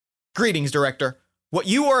Greetings, Director. What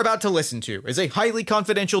you are about to listen to is a highly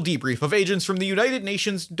confidential debrief of agents from the United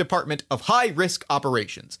Nations Department of High-Risk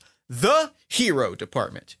Operations, the HERO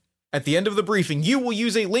Department. At the end of the briefing, you will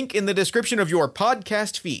use a link in the description of your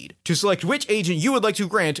podcast feed to select which agent you would like to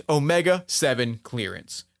grant Omega-7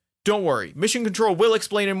 clearance. Don't worry, Mission Control will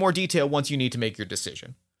explain in more detail once you need to make your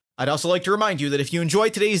decision. I'd also like to remind you that if you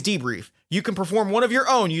enjoyed today's debrief, you can perform one of your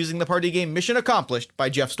own using the party game Mission Accomplished by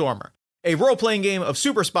Jeff Stormer. A role-playing game of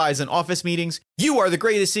super spies and office meetings. You are the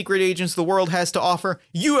greatest secret agents the world has to offer.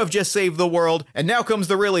 You have just saved the world. And now comes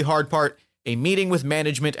the really hard part, a meeting with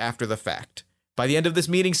management after the fact. By the end of this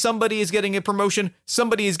meeting, somebody is getting a promotion,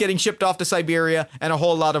 somebody is getting shipped off to Siberia, and a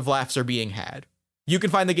whole lot of laughs are being had. You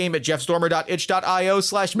can find the game at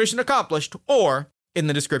jeffstormer.itch.io/mission accomplished or in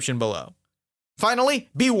the description below.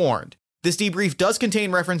 Finally, be warned. This debrief does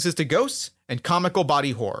contain references to ghosts and comical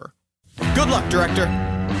body horror. Good luck, Director.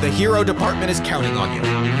 The HERO Department is counting on you.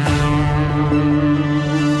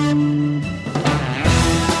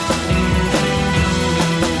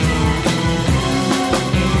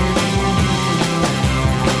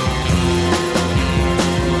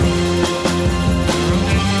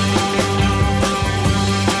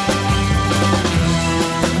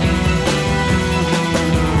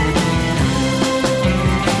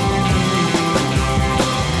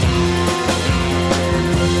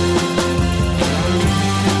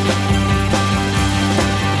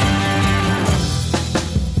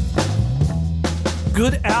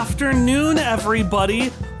 Good afternoon,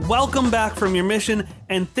 everybody. Welcome back from your mission,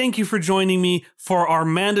 and thank you for joining me for our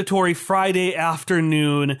mandatory Friday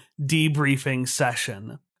afternoon debriefing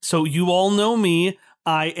session. So you all know me.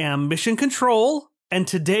 I am Mission Control, and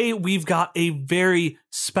today we've got a very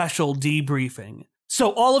special debriefing.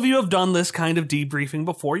 So all of you have done this kind of debriefing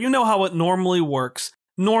before. You know how it normally works.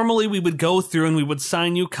 Normally we would go through and we would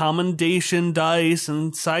assign you commendation dice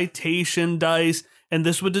and citation dice, and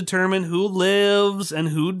this would determine who lives and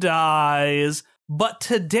who dies. But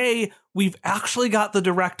today, we've actually got the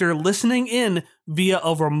director listening in via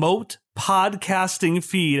a remote podcasting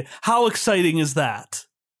feed. How exciting is that?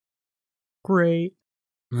 Great.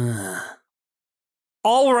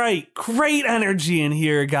 All right, great energy in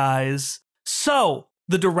here, guys. So,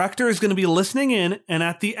 the director is going to be listening in, and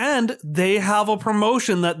at the end, they have a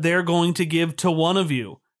promotion that they're going to give to one of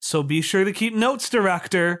you. So be sure to keep notes,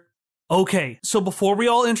 director. Okay, so before we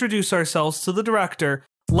all introduce ourselves to the director,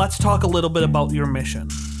 let's talk a little bit about your mission.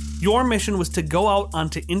 Your mission was to go out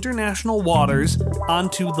onto international waters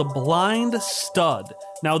onto the Blind Stud.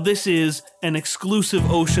 Now, this is an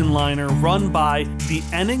exclusive ocean liner run by the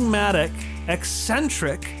enigmatic,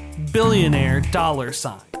 eccentric billionaire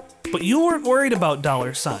 $. But you weren't worried about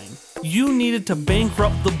 $. You needed to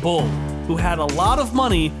bankrupt the Bull, who had a lot of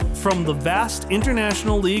money from the vast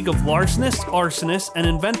International League of Larcenists, Arsonists, and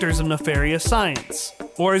Inventors of Nefarious Science.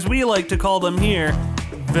 Or as we like to call them here,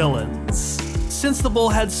 villains. Since the Bull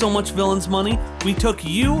had so much villains money, we took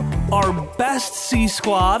you, our best sea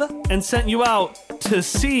squad, and sent you out to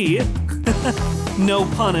sea, no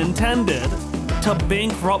pun intended, to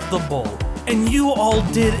bankrupt the Bull. And you all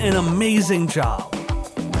did an amazing job.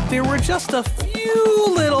 There were just a few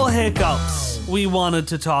little hiccups we wanted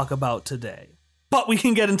to talk about today, but we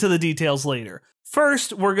can get into the details later.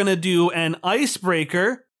 First, we're going to do an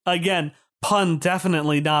icebreaker. Again, pun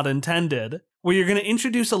definitely not intended, where you're going to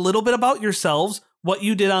introduce a little bit about yourselves, what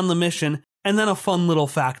you did on the mission, and then a fun little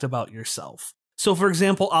fact about yourself. So for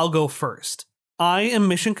example, I'll go first. I am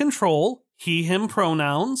Mission Control, he, him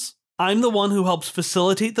pronouns. I'm the one who helps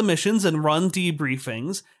facilitate the missions and run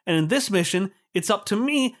debriefings, and in this mission, it's up to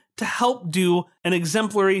me to help do an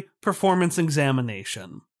exemplary performance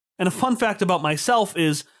examination. And a fun fact about myself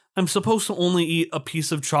is I'm supposed to only eat a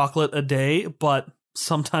piece of chocolate a day, but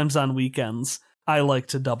sometimes on weekends, I like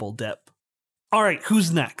to double dip. All right,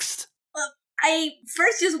 who's next? I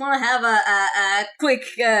first just want to have a quick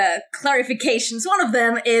clarifications. One of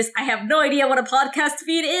them is I have no idea what a podcast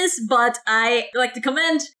feed is, but I like to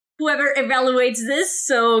commend whoever evaluates this,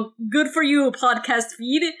 so good for you, podcast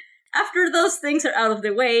feed. After those things are out of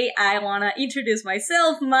the way, I want to introduce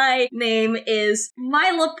myself. My name is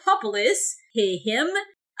Milopopoulos, he, him.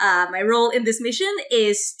 My role in this mission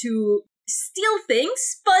is to steal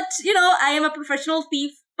things, but, I am a professional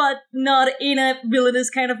thief, but not in a villainous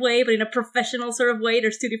kind of way, but in a professional sort of way.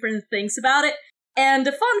 There's two different things about it. And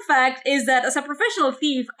the fun fact is that as a professional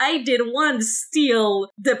thief, I did once steal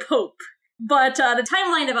the Pope. But the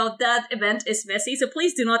timeline about that event is messy, so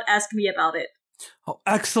please do not ask me about it. Oh,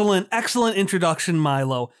 excellent introduction,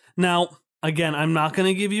 Milo. Now, again, I'm not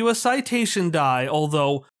going to give you a citation die,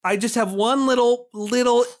 although I just have one little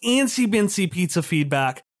antsy-bintsy pizza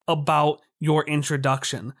feedback about your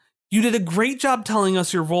introduction. You did a great job telling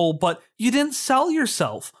us your role, but you didn't sell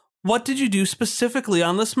yourself. What did you do specifically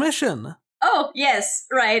on this mission? Oh, yes,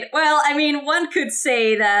 right. Well, I mean, one could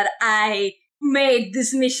say that I made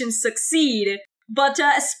this mission succeed, but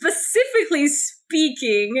specifically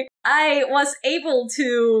speaking, I was able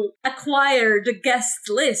to acquire the guest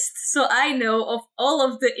list, so I know of all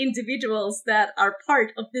of the individuals that are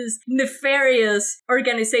part of this nefarious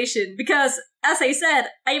organization, because, as I said,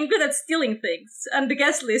 I am good at stealing things, and the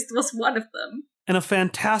guest list was one of them. And a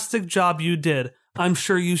fantastic job you did. I'm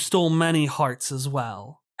sure you stole many hearts as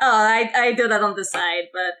well. Oh, I do that on the side,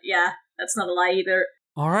 but yeah, that's not a lie either.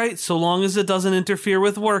 All right, so long as it doesn't interfere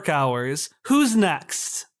with work hours. Who's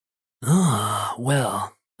next? Oh,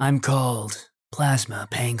 well, I'm called Plasma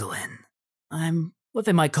Pangolin. I'm what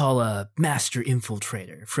they might call a master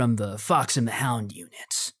infiltrator from the Fox and the Hound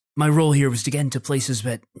units. My role here was to get into places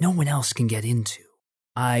that no one else can get into.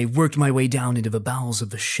 I worked my way down into the bowels of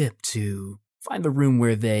the ship to find the room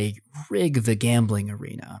where they rig the gambling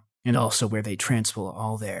arena, and also where they transfer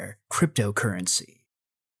all their cryptocurrency.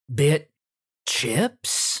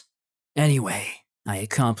 Chips? Anyway, I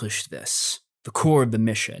accomplished this. The core of the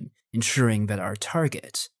mission, ensuring that our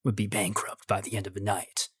target would be bankrupt by the end of the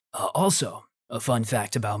night. Also, a fun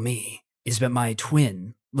fact about me is that my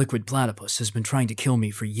twin, Liquid Platypus, has been trying to kill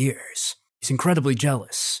me for years. He's incredibly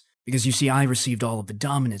jealous, because you see I received all of the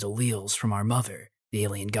dominant alleles from our mother, the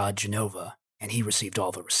alien god Genova, and he received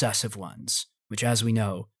all the recessive ones, which, as we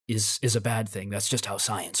know, is a bad thing. That's just how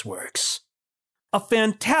science works. A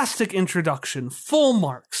fantastic introduction, full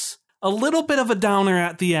marks. A little bit of a downer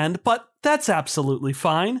at the end, but that's absolutely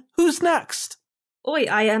fine. Who's next? Oi,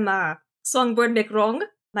 I am Songbird McWrong.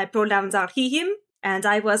 My pronouns are he, him, and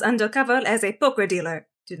I was undercover as a poker dealer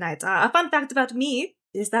tonight. A fun fact about me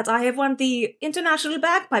is that I have won the International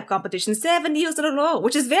Bagpipe Competition 7 years in a row,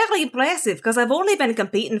 which is very impressive because I've only been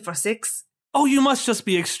competing for 6. Oh, you must just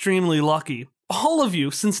be extremely lucky. All of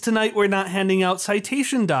you, since tonight we're not handing out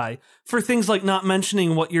citation die for things like not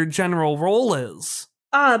mentioning what your general role is.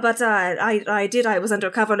 But I was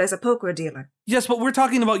undercover as a poker dealer. Yes, but we're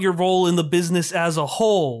talking about your role in the business as a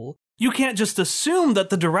whole. You can't just assume that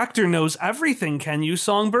the director knows everything, can you,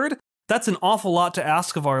 Songbird? That's an awful lot to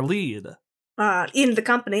ask of our lead. In the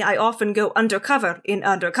company, I often go undercover in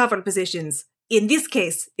undercover positions. In this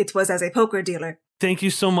case, it was as a poker dealer. Thank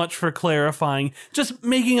you so much for clarifying, just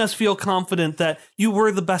making us feel confident that you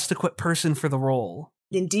were the best equipped person for the role.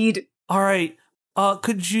 Indeed. All right.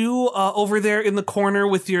 Could you, over there in the corner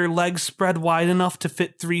with your legs spread wide enough to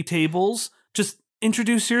fit 3 tables, just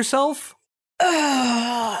introduce yourself?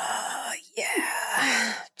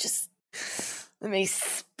 Yeah. Just let me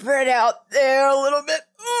spread out there a little bit.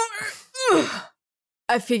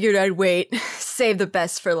 I figured I'd wait. Save the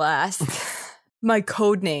best for last. My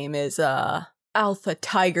code name is, Alpha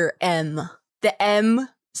Tiger M. The M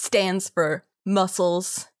stands for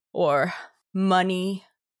muscles, or money,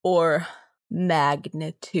 or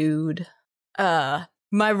magnitude. My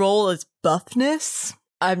role is buffness.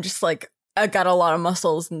 I'm just like, I got a lot of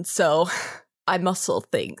muscles, and so I muscle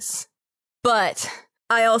things. But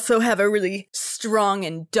I also have a really strong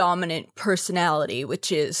and dominant personality, which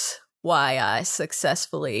is why I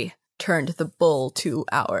successfully turned the bull to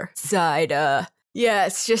our side. Yeah,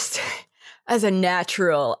 it's just, as a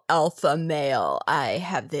natural alpha male, I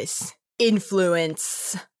have this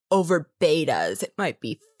influence over betas. It might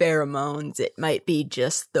be pheromones, it might be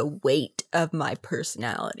just the weight of my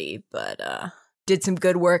personality, but did some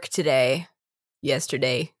good work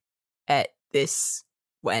yesterday, at this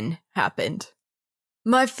when happened.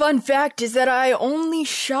 My fun fact is that I only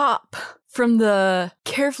shop from the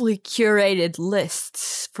carefully curated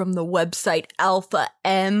lists from the website Alpha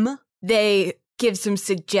M. They give some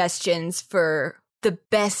suggestions for the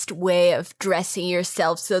best way of dressing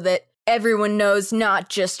yourself so that everyone knows not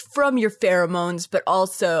just from your pheromones, but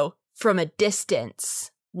also from a distance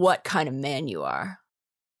what kind of man you are.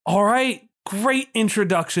 All right. Great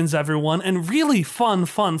introductions, everyone, and really fun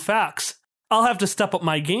facts. I'll have to step up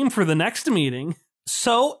my game for the next meeting.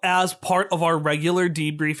 So, as part of our regular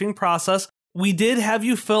debriefing process, we did have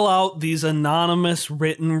you fill out these anonymous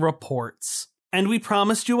written reports. And we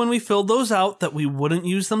promised you when we filled those out that we wouldn't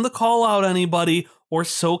use them to call out anybody or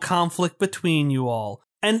sow conflict between you all.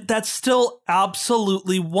 And that's still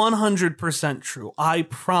absolutely 100% true, I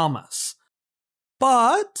promise.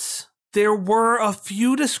 But there were a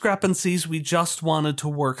few discrepancies we just wanted to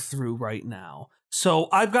work through right now. So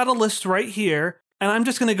I've got a list right here, and I'm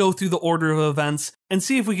just going to go through the order of events and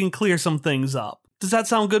see if we can clear some things up. Does that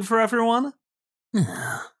sound good for everyone?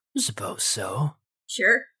 Suppose so.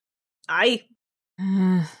 Sure. Aye.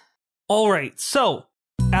 All right, so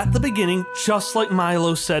At the beginning, just like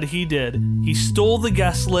Milo said he did, he stole the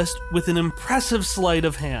guest list with an impressive sleight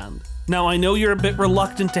of hand. Now, I know you're a bit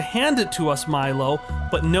reluctant to hand it to us, Milo,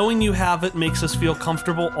 but knowing you have it makes us feel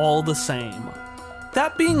comfortable all the same.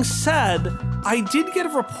 That being said, I did get a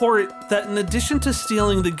report that in addition to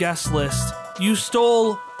stealing the guest list, you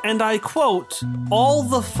stole, and I quote, all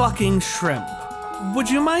the fucking shrimp. Would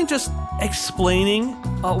you mind just explaining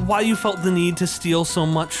why you felt the need to steal so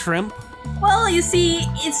much shrimp? Well, you see,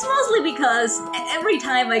 it's mostly because every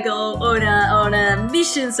time I go on a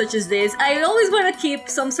mission such as this, I always want to keep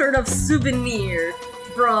some sort of souvenir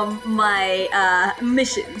from my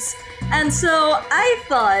missions. And so I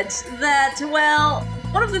thought that, well,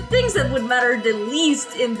 one of the things that would matter the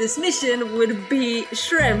least in this mission would be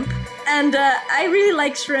shrimp. And I really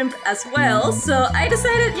like shrimp as well, so I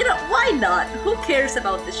decided, why not? Who cares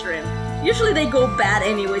about the shrimp? Usually they go bad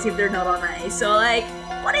anyways if they're not on ice, so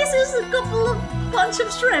what is this, a bunch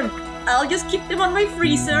of shrimp? I'll just keep them on my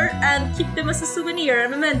freezer and keep them as a souvenir, a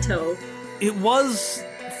memento. It was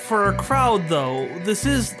for a crowd, though. This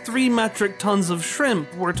is 3 metric tons of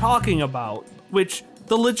shrimp we're talking about, which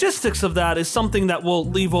the logistics of that is something that we'll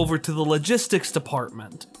leave over to the logistics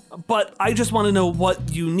department. But I just want to know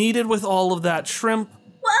what you needed with all of that shrimp.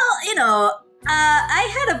 Well,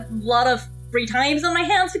 I had a lot of free times on my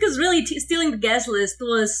hands because really stealing the guest list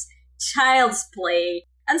was child's play.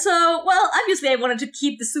 And so, well, obviously I wanted to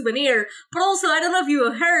keep the souvenir, but also, I don't know if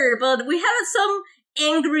you heard, but we had some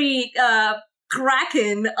angry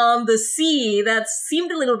kraken on the sea that seemed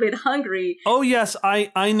a little bit hungry. Oh yes,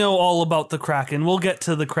 I know all about the kraken. We'll get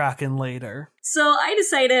to the kraken later. So I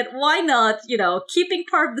decided, why not, keeping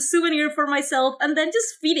part of the souvenir for myself and then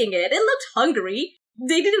just feeding it. It looked hungry.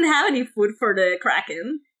 They didn't have any food for the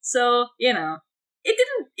kraken. So, it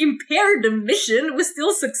didn't impair the mission. We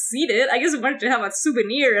still succeeded. I just wanted to have a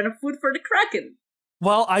souvenir and a food for the kraken.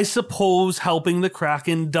 Well, I suppose helping the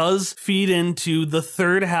kraken does feed into the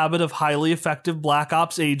 3rd habit of highly effective Black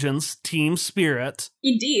Ops agents, team spirit.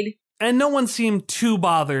 Indeed. And no one seemed too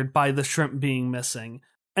bothered by the shrimp being missing.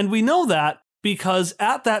 And we know that because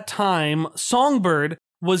at that time, Songbird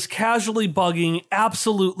was casually bugging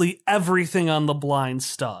absolutely everything on the blind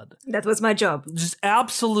stud. That was my job. Just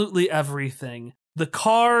absolutely everything. The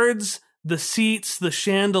cards, the seats, the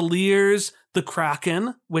chandeliers, the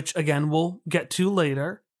kraken, which again we'll get to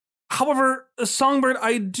later. However, Songbird,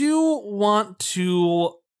 I don't want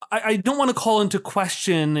to call into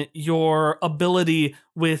question your ability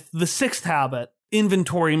with the 6th habit,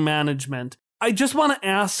 inventory management. I just want to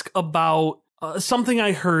ask about something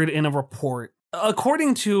I heard in a report.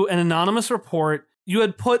 According to an anonymous report, you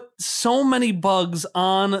had put so many bugs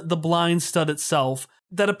on the blind stud itself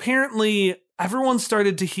that apparently everyone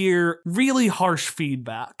started to hear really harsh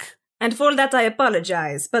feedback. And for that I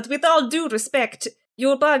apologize, but with all due respect,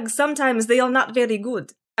 your bugs, sometimes they are not very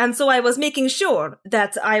good. And so I was making sure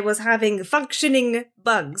that I was having functioning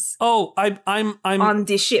bugs. Oh, I'm on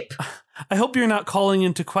the ship. I hope you're not calling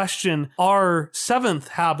into question our 7th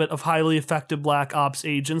habit of highly effective Black Ops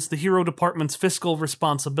agents, the Hero Department's fiscal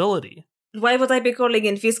responsibility. Why would I be calling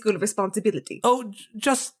in fiscal responsibility? Oh,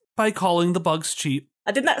 just by calling the bugs cheap.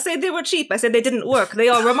 I did not say they were cheap. I said they didn't work. They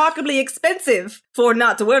are remarkably expensive for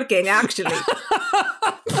not working, actually.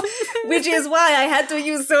 Which is why I had to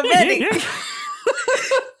use so many.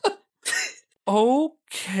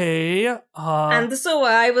 Okay. And so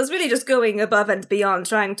I was really just going above and beyond,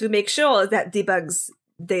 trying to make sure that the bugs,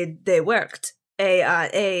 they worked.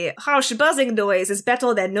 A harsh buzzing noise is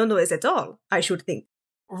better than no noise at all, I should think.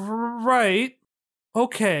 Right.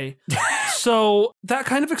 Okay. So that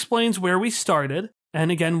kind of explains where we started. And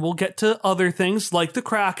again, we'll get to other things like the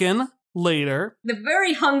kraken later. The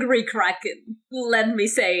very hungry kraken, let me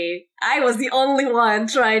say. I was the only one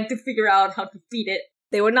trying to figure out how to feed it.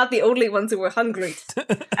 They were not the only ones who were hungry.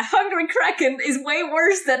 A hungry kraken is way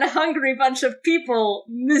worse than a hungry bunch of people,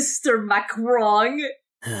 Mr. Macron.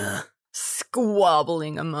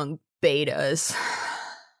 Squabbling among betas.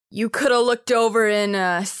 You could have looked over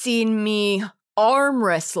and seen me arm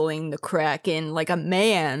wrestling the kraken like a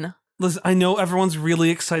man. Listen, I know everyone's really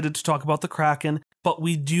excited to talk about the kraken, but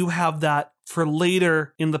we do have that for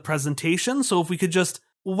later in the presentation, so if we could just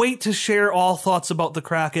wait to share all thoughts about the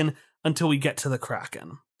kraken until we get to the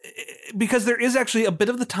kraken. Because there is actually a bit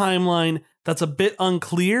of the timeline that's a bit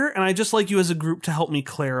unclear, and I'd just like you as a group to help me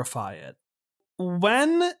clarify it.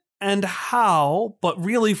 When and how, but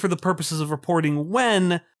really for the purposes of reporting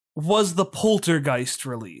when, was the Poltergeist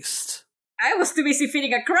released? I was too busy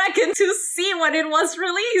feeding a kraken to see when it was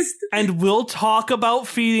released. And we'll talk about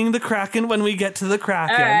feeding the kraken when we get to the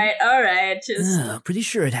kraken. All right. Pretty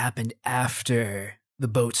sure it happened after the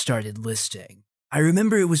boat started listing. I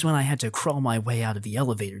remember it was when I had to crawl my way out of the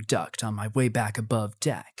elevator duct on my way back above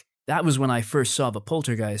deck. That was when I first saw the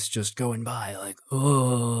poltergeist just going by like,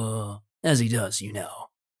 oh, as he does, you know.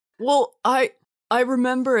 Well, I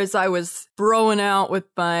remember as I was broing out with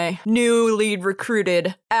my newly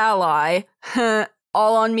recruited ally,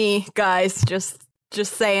 all on me, guys, just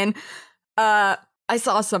saying, I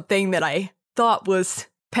saw something that I thought was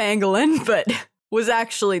pangolin, but was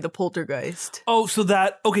actually the poltergeist. Oh, so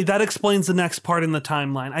that explains the next part in the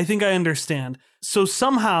timeline. I think I understand. So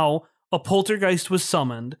somehow a poltergeist was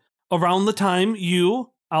summoned around the time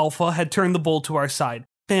you, Alpha, had turned the bull to our side.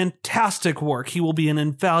 Fantastic work. He will be an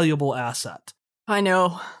invaluable asset. I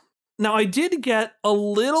know. Now, I did get a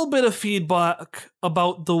little bit of feedback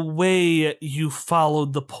about the way you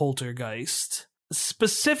followed the poltergeist.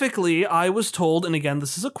 Specifically, I was told, and again,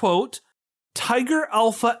 this is a quote, Tiger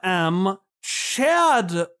Alpha M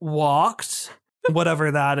Chad walked, whatever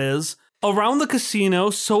that is, around the casino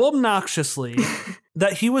so obnoxiously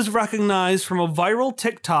that he was recognized from a viral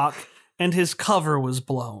TikTok and his cover was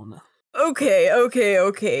blown.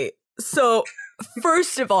 Okay. So,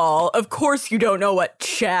 first of all, of course you don't know what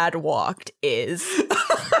Chad walked is.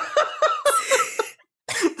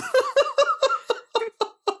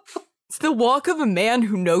 It's the walk of a man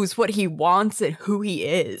who knows what he wants and who he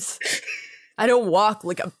is. I don't walk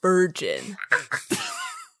like a virgin.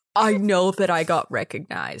 I know that I got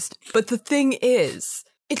recognized. But the thing is,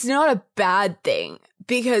 it's not a bad thing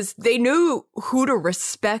because they knew who to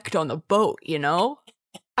respect on the boat, you know?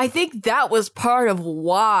 I think that was part of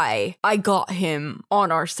why I got him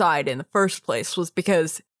on our side in the first place, was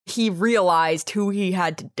because he realized who he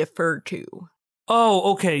had to defer to.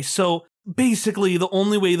 Oh, okay. So basically the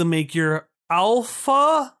only way to make your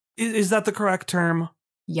alpha, is that the correct term?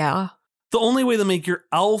 Yeah. The only way to make your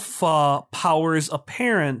alpha powers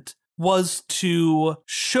apparent was to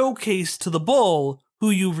showcase to the bull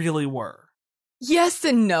who you really were. Yes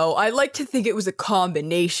and no. I like to think it was a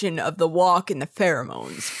combination of the walk and the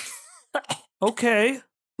pheromones. Okay.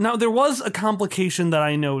 Now, there was a complication that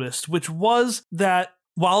I noticed, which was that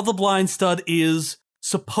while the blind stud is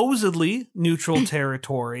supposedly neutral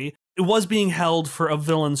territory, it was being held for a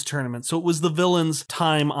villains tournament. So it was the villains'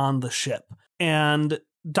 time on the ship. And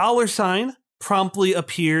 $sign promptly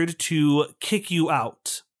appeared to kick you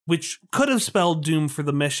out, which could have spelled doom for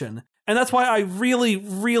the mission. And that's why I really,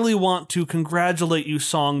 really want to congratulate you,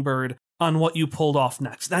 Songbird, on what you pulled off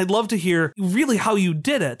next. And I'd love to hear really how you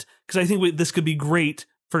did it, because I think this could be great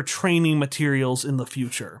for training materials in the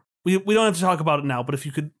future. We don't have to talk about it now, but if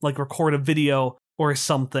you could like record a video or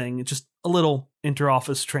something, just a little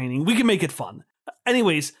inter-office training, we can make it fun.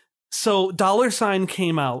 Anyways, so $sign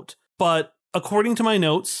came out, but according to my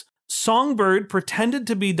notes, Songbird pretended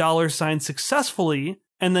to be $sign successfully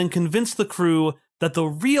and then convinced the crew that the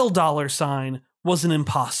real $sign was an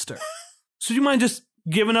imposter. So do you mind just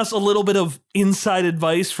giving us a little bit of inside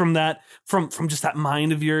advice from that, from just that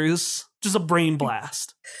mind of yours? Just a brain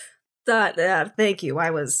blast. Thank you.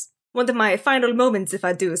 I was one of my final moments, if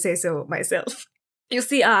I do say so myself. You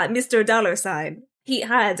see, Mr. $sign, he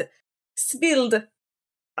had spilled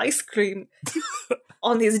ice cream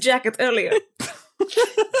on his jacket earlier.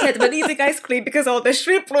 He had been eating ice cream because all the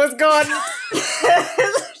shrimp was gone.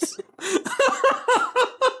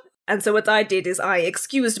 And so what I did is I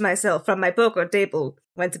excused myself from my poker table,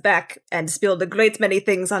 went back, and spilled a great many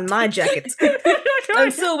things on my jacket.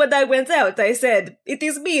 And so when I went out, I said, "It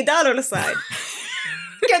is me, $sign.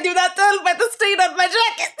 Can you not tell by the stain on my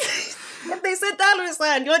jacket?" And they said,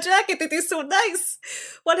 $sign, your jacket, it is so nice.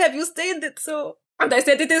 What have you stained it so? And I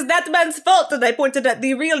said, "It is that man's fault," and I pointed at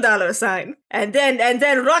the real $sign. And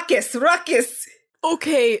then ruckus.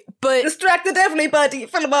 Okay, but Distracted everybody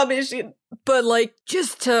from my mission. But like,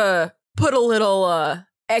 just to put a little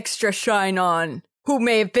extra shine on who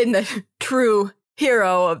may have been the true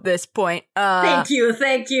hero of this point. Thank you.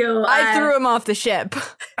 I threw him off the ship.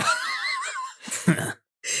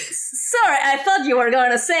 Sorry, I thought you were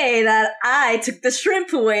going to say that I took the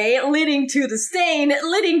shrimp away, leading to the stain,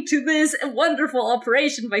 leading to this wonderful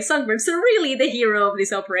operation by Songbird. So really, the hero of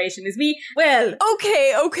this operation is me. Well,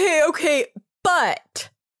 Okay. But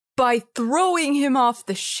by throwing him off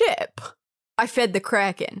the ship, I fed the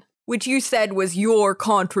Kraken, which you said was your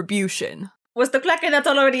contribution. was the Kraken not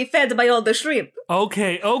already fed by all the shrimp?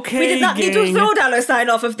 Okay, We did not need to gang. throw $sign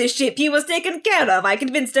off of this ship. He was taken care of. I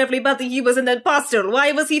convinced everybody he was an imposter.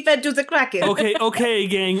 Why was he fed to the Kraken? Okay,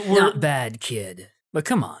 gang. Not bad, kid. But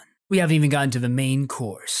come on. We haven't even gotten to the main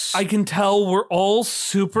course. I can tell we're all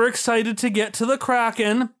super excited to get to the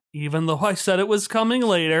Kraken, even though I said it was coming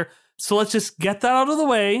later. So let's just get that out of the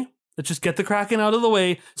way. Let's just get the Kraken out of the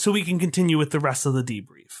way so we can continue with the rest of the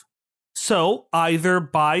debrief. So either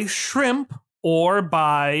by shrimp or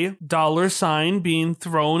by $ being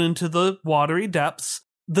thrown into the watery depths,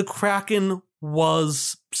 the Kraken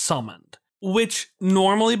was summoned, which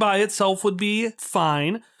normally by itself would be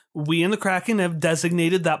fine. We in the Kraken have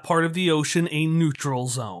designated that part of the ocean a neutral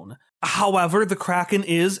zone. However, the Kraken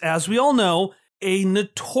is, as we all know, a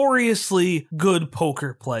notoriously good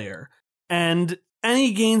poker player, and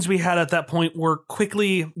any gains we had at that point were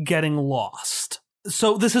quickly getting lost.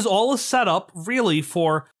 So this is all a setup, really,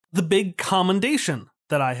 for the big commendation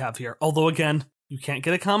that I have here. Although, again, you can't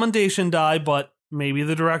get a commendation die, but maybe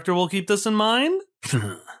the director will keep this in mind.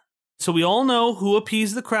 So we all know who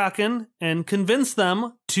appeased the Kraken and convinced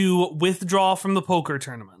them to withdraw from the poker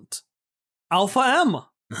tournament. Alpha M.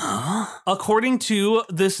 According to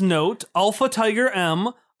this note, Alpha Tiger M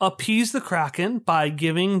appeased the Kraken by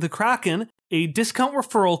giving the Kraken a discount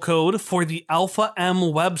referral code for the Alpha M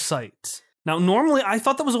website. Now, normally I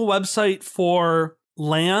thought that was a website for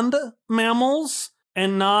land mammals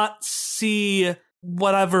and not sea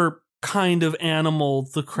whatever kind of animal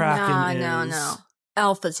the Kraken is. No.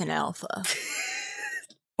 Alpha's an alpha.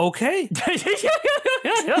 Okay.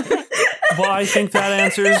 Well, I think that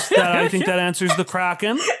answers the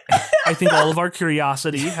Kraken. I think all of our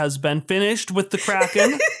curiosity has been finished with the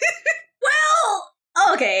Kraken.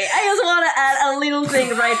 Well, okay, I just want to add a little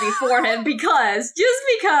thing right beforehand because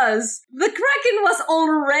the Kraken was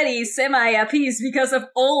already semi-appeased because of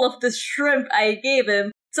all of the shrimp I gave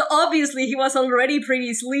him. So obviously he was already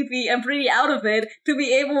pretty sleepy and pretty out of it to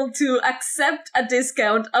be able to accept a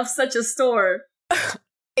discount of such a store.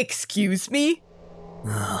 Excuse me?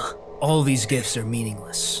 All these gifts are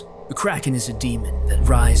meaningless. The Kraken is a demon that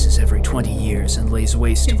rises every 20 years and lays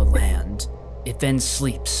waste to the land. It then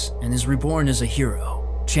sleeps and is reborn as a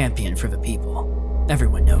hero, champion for the people.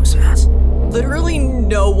 Everyone knows that. Literally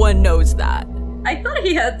no one knows that. I thought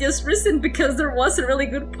he had just risen because there was a really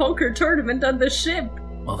good poker tournament on the ship.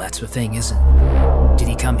 Well, that's the thing, isn't it? Did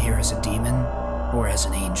he come here as a demon or as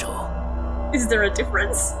an angel? Is there a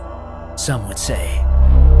difference? Some would say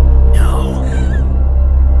no.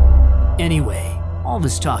 Anyway, all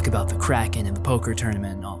this talk about the Kraken and the poker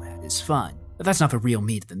tournament and all that is fun, but that's not the real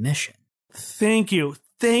meat of the mission. Thank you.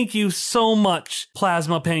 Thank you so much,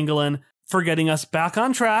 Plasma Pangolin, for getting us back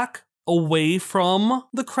on track, away from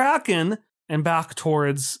the Kraken, and back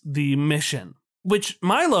towards the mission. Which,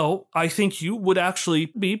 Milo, I think you would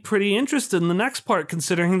actually be pretty interested in the next part,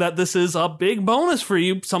 considering that this is a big bonus for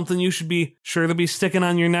you, something you should be sure to be sticking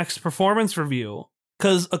on your next performance review.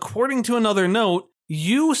 Because according to another note,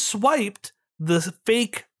 you swiped the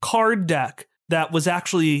fake card deck that was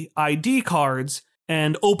actually ID cards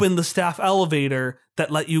and opened the staff elevator that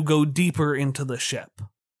let you go deeper into the ship.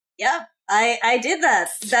 Yeah. I did that.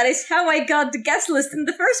 That is how I got the guest list in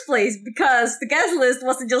the first place, because the guest list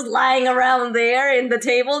wasn't just lying around there in the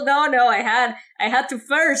table. No, I had to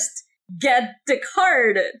first get the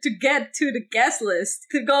card to get to the guest list,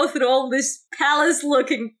 to go through all this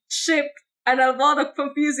palace-looking ship and a lot of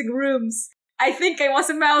confusing rooms. I think I was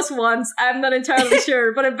a mouse once, I'm not entirely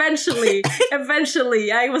sure, but eventually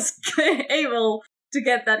I was able to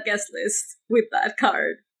get that guest list with that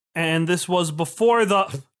card. And this was before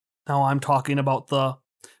the... Now I'm talking about the...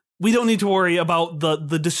 We don't need to worry about the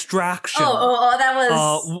distraction. Oh, that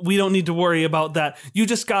was... we don't need to worry about that. You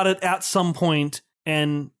just got it at some point,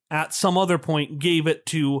 and at some other point gave it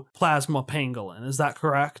to Plasma Pangolin. Is that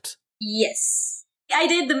correct? Yes. I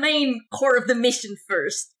did the main core of the mission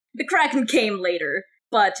first. The Kraken came later.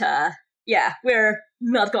 But, yeah, we're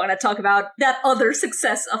not going to talk about that other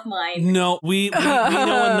success of mine. No, we know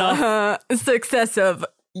enough. Success of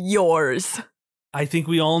yours. I think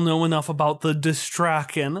we all know enough about the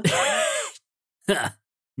distraction.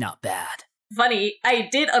 Not bad. Funny, I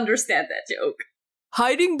did understand that joke.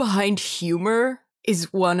 Hiding behind humor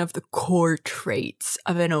is one of the core traits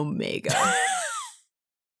of an Omega.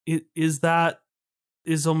 Is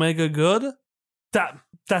Omega good?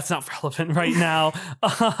 That's not relevant right now.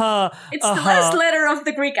 It's the last letter of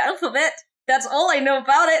the Greek alphabet. That's all I know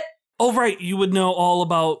about it. Oh, right. You would know all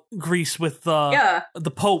about Greece with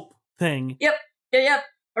the Pope thing. Yep.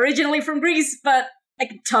 Originally from Greece, but I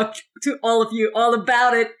can talk to all of you all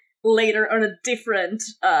about it later on a different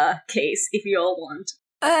case if you all want.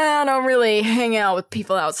 I don't really hang out with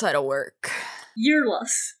people outside of work. You're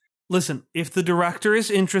lost. Listen, if the director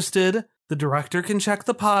is interested, the director can check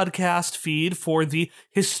the podcast feed for the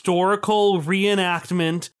historical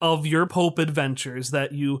reenactment of your Pope adventures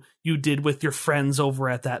that you did with your friends over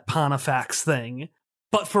at that Pontifex thing.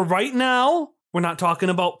 But for right now, we're not talking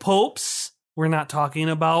about popes. We're not talking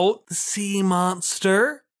about the sea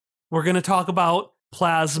monster. We're going to talk about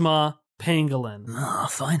Plasma Pangolin. Ah,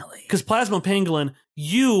 finally. Because Plasma Pangolin,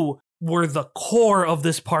 you were the core of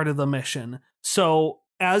this part of the mission. So,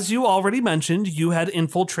 as you already mentioned, you had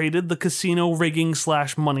infiltrated the casino rigging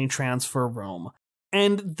 / money transfer room.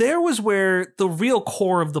 And there was where the real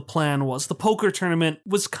core of the plan was. The poker tournament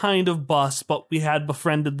was kind of bust, but we had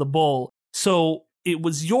befriended the bull. So it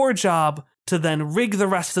was your job to then rig the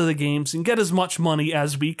rest of the games and get as much money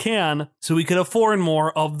as we can so we could afford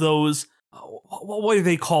more of those, what are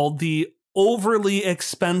they called? The overly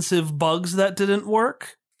expensive bugs that didn't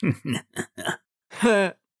work? It's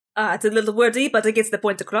a little wordy, but it gets the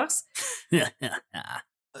point across.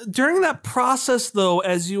 During that process, though,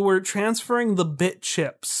 as you were transferring the bit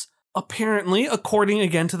chips, apparently, according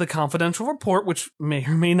again to the confidential report, which may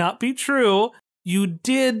or may not be true, you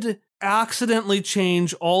did accidentally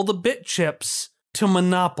change all the bit chips to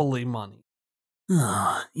Monopoly money.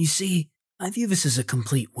 Ah, you see, I view this as a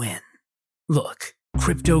complete win. Look,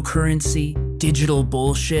 cryptocurrency, digital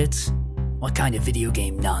bullshit. What kind of video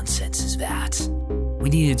game nonsense is that? We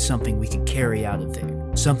needed something we could carry out of there.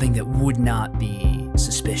 Something that would not be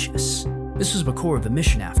suspicious. This was the core of the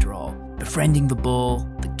mission after all. Befriending the bull,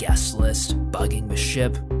 the guest list, bugging the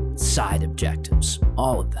ship, side objectives,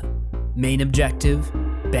 all of them. Main objective,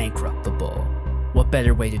 bankrupt the bull. What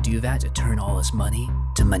better way to do that to turn all his money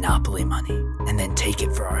to Monopoly money and then take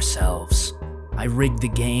it for ourselves? I rigged the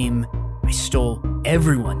game. I stole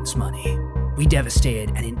everyone's money. We devastated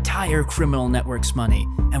an entire criminal network's money.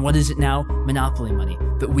 And what is it now? Monopoly money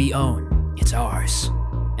that we own. It's ours.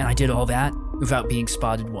 And I did all that without being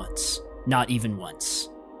spotted once. Not even once.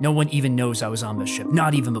 No one even knows I was on the ship.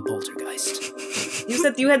 Not even the poltergeist. You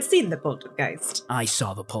said you had seen the poltergeist. I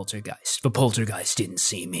saw the poltergeist. The poltergeist didn't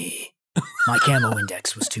see me. My camo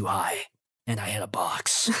index was too high. And I had a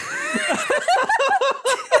box.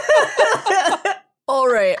 All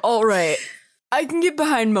right. I can get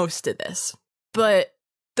behind most of this. But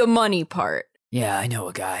the money part. Yeah, I know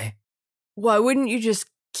a guy. Why wouldn't you just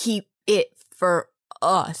keep it for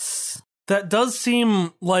us? That does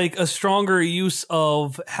seem like a stronger use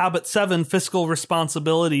of Habit 7, fiscal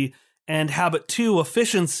responsibility, and Habit 2,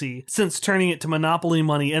 efficiency, since turning it to Monopoly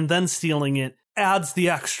money and then stealing it adds the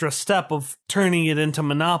extra step of turning it into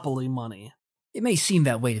Monopoly money. It may seem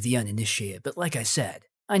that way to the uninitiated, but like I said,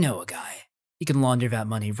 I know a guy. He can launder that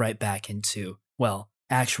money right back into, well,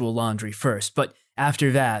 actual laundry first, but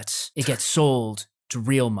after that, it gets sold to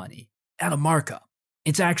real money at a markup.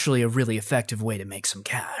 It's actually a really effective way to make some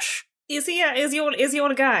cash. Is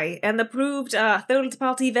your guy an approved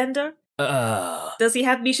third-party vendor? Does he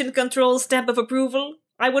have mission control stamp of approval?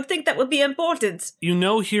 I would think that would be important. You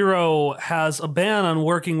know Hero has a ban on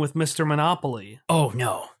working with Mr. Monopoly. Oh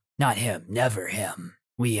no, not him, never him.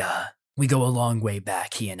 We go a long way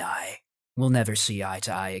back, he and I. We'll never see eye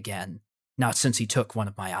to eye again. Not since he took one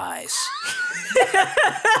of my eyes.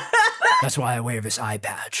 That's why I wear this eye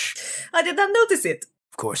patch. I did not notice it.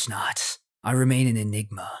 Of course not. I remain an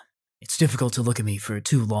enigma. It's difficult to look at me for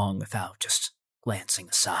too long without just glancing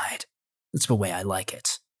aside. That's the way I like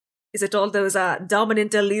it. Is it all those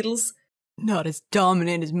dominant alleles? Not as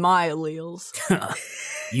dominant as my alleles.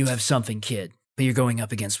 You have something, kid, but you're going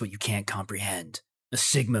up against what you can't comprehend. A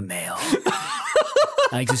Sigma male.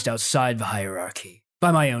 I exist outside the hierarchy,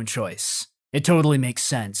 by my own choice. It totally makes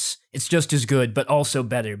sense. It's just as good, but also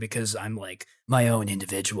better because I'm like my own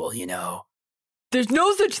individual, you know? There's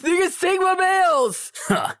no such thing as Sigma males!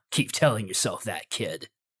 Keep telling yourself that, kid.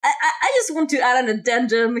 I just want to add an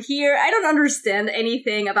addendum here. I don't understand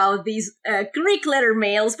anything about these Greek letter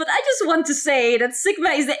males, but I just want to say that Sigma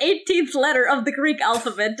is the 18th letter of the Greek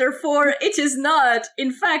alphabet, therefore it is not,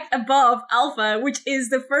 in fact, above Alpha, which is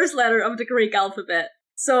the first letter of the Greek alphabet.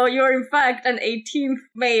 So you're in fact an 18th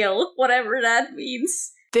male, whatever that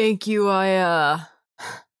means. Thank you,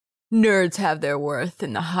 nerds have their worth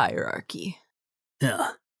in the hierarchy.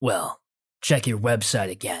 Well, check your website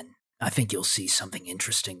again. I think you'll see something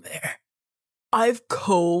interesting there. I've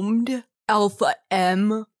combed Alpha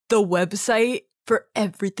M, the website, for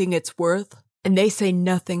everything it's worth, and they say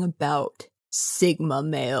nothing about Sigma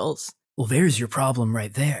males. Well, there's your problem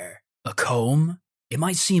right there. A comb? It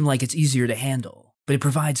might seem like it's easier to handle, but it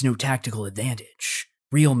provides no tactical advantage.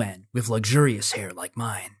 Real men with luxurious hair like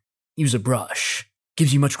mine use a brush.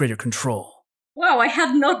 Gives you much greater control. Wow, I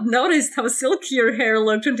had not noticed how silky your hair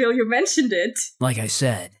looked until you mentioned it. Like I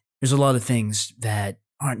said, there's a lot of things that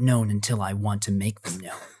aren't known until I want to make them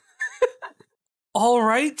known. All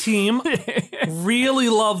right, team. Really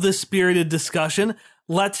love this spirited discussion.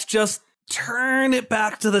 Let's just turn it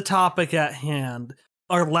back to the topic at hand.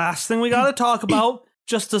 Our last thing we got to talk about,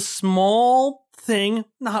 just a small thing,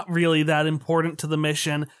 not really that important to the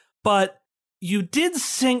mission, but you did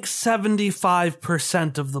sink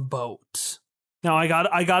 75% of the boat. Now,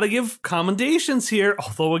 I gotta give commendations here,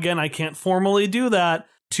 although again, I can't formally do that,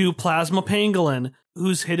 to Plasma Pangolin,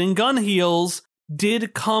 whose hidden gun heals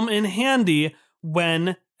did come in handy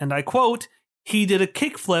when, and I quote, he did a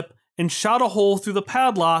kickflip and shot a hole through the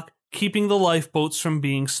padlock, keeping the lifeboats from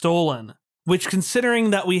being stolen. Which, considering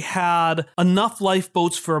that we had enough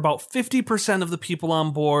lifeboats for about 50% of the people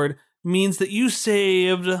on board, means that you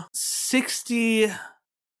saved 60,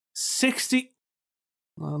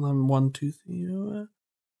 1, 2, 3.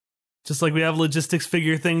 Just like we have logistics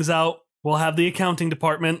figure things out, we'll have the accounting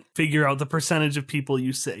department figure out the percentage of people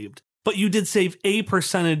you saved. But you did save a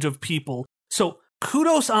percentage of people. So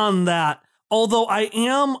kudos on that. Although I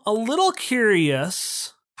am a little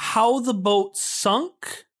curious how the boat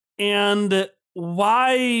sunk and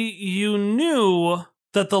why you knew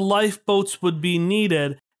that the lifeboats would be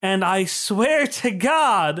needed. And I swear to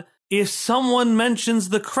God, if someone mentions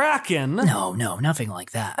the Kraken... No, nothing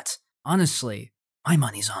like that. Honestly, my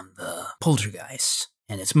money's on the poltergeist,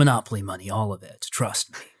 and it's Monopoly money, all of it,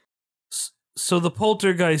 trust me. So the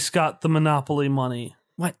poltergeist got the Monopoly money?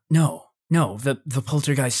 What? No, the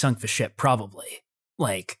poltergeist sunk the ship, probably.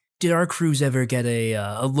 Like, did our crews ever get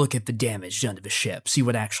a look at the damage done to the ship, see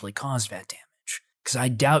what actually caused that damage? Because I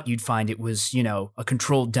doubt you'd find it was, a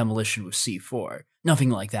controlled demolition with C4.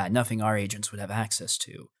 Nothing like that, nothing our agents would have access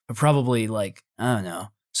to. But probably,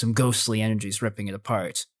 some ghostly energies ripping it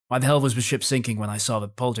apart. Why the hell was the ship sinking when I saw the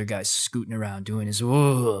poltergeist scooting around doing his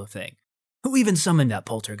thing? Who even summoned that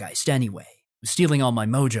poltergeist anyway? Was stealing all my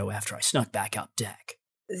mojo after I snuck back out deck.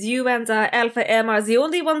 You and Alpha M are the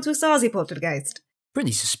only ones who saw the poltergeist.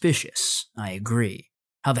 Pretty suspicious, I agree.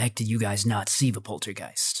 How the heck did you guys not see the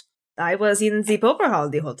poltergeist? I was in the poker hall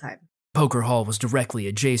the whole time. Poker hall was directly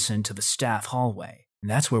adjacent to the staff hallway, and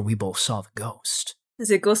that's where we both saw the ghost.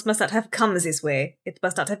 The ghost must not have come this way. It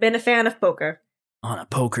must not have been a fan of poker. On a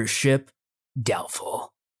poker ship?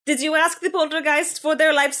 Doubtful. Did you ask the poltergeist for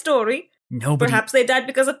their life story? Nobody... Perhaps they died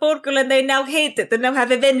because of poker and they now hate it and now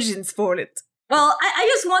have a vengeance for it. Well, I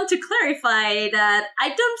just want to clarify that I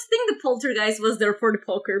don't think the poltergeist was there for the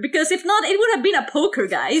poker, because if not, it would have been a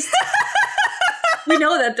pokergeist. We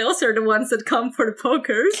know that those are the ones that come for the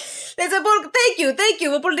pokers. There's a Thank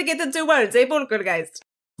you. We'll put it into 2 words. A poltergeist.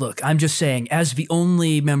 Look, I'm just saying, as the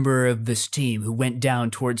only member of this team who went down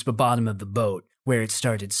towards the bottom of the boat where it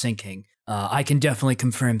started sinking, I can definitely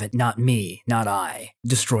confirm that not me, not I,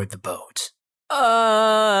 destroyed the boat.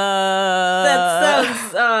 That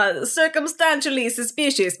sounds circumstantially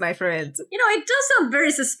suspicious, my friend. It does sound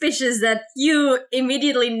very suspicious that you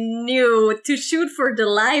immediately knew to shoot for the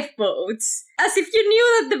lifeboats, as if you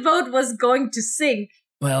knew that the boat was going to sink.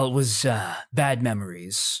 Well, it was bad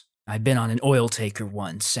memories. I'd been on an oil taker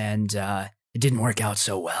once, and it didn't work out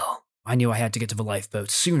so well. I knew I had to get to the lifeboat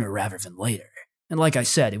sooner rather than later. And like I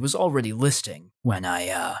said, it was already listing when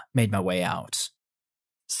I made my way out.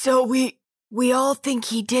 So we all think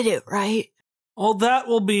he did it, right? Well, that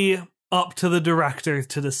will be up to the director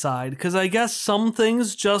to decide, because I guess some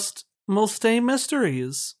things just will stay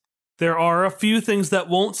mysteries. There are a few things that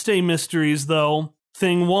won't stay mysteries, though.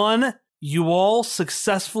 Thing 1, you all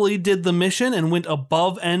successfully did the mission and went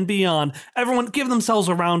above and beyond. Everyone give themselves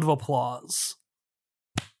a round of applause.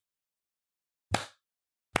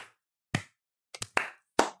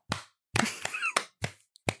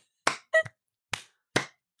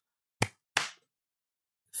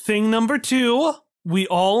 Thing number 2, we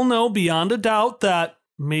all know beyond a doubt that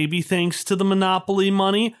maybe thanks to the Monopoly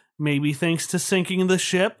money, maybe thanks to sinking the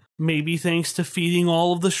ship, maybe thanks to feeding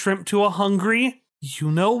all of the shrimp to a hungry,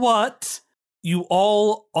 you know what? You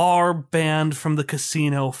all are banned from the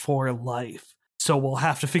casino for life. So we'll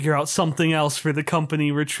have to figure out something else for the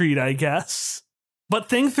company retreat, I guess. But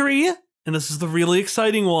thing 3, and this is the really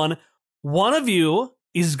exciting one of you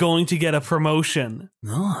is going to get a promotion.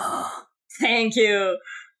 Oh. Thank you.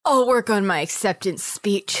 I'll work on my acceptance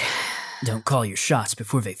speech. Don't call your shots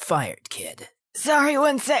before they fired, kid. Sorry,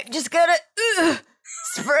 1 sec. Just gotta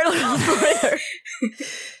spread a little further.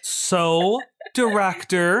 So,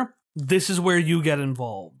 director, this is where you get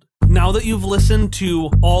involved. Now that you've listened to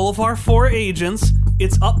all of our 4 agents,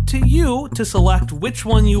 it's up to you to select which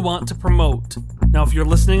one you want to promote. Now, if you're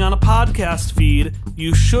listening on a podcast feed,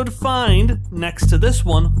 you should find, next to this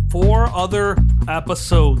one, 4 other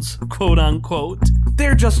episodes, quote unquote.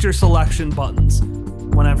 They're just your selection buttons.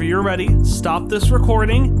 Whenever you're ready, stop this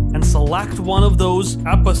recording and select one of those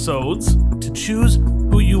episodes to choose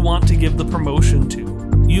who you want to give the promotion to.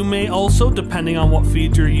 You may also, depending on what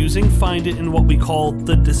feed you're using, find it in what we call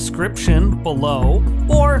the description below.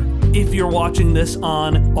 Or if you're watching this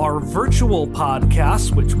on our virtual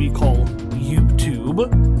podcast, which we call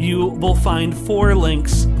YouTube, you will find 4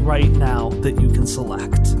 links right now that you can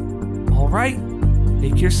select. All right,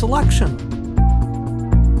 make your selection.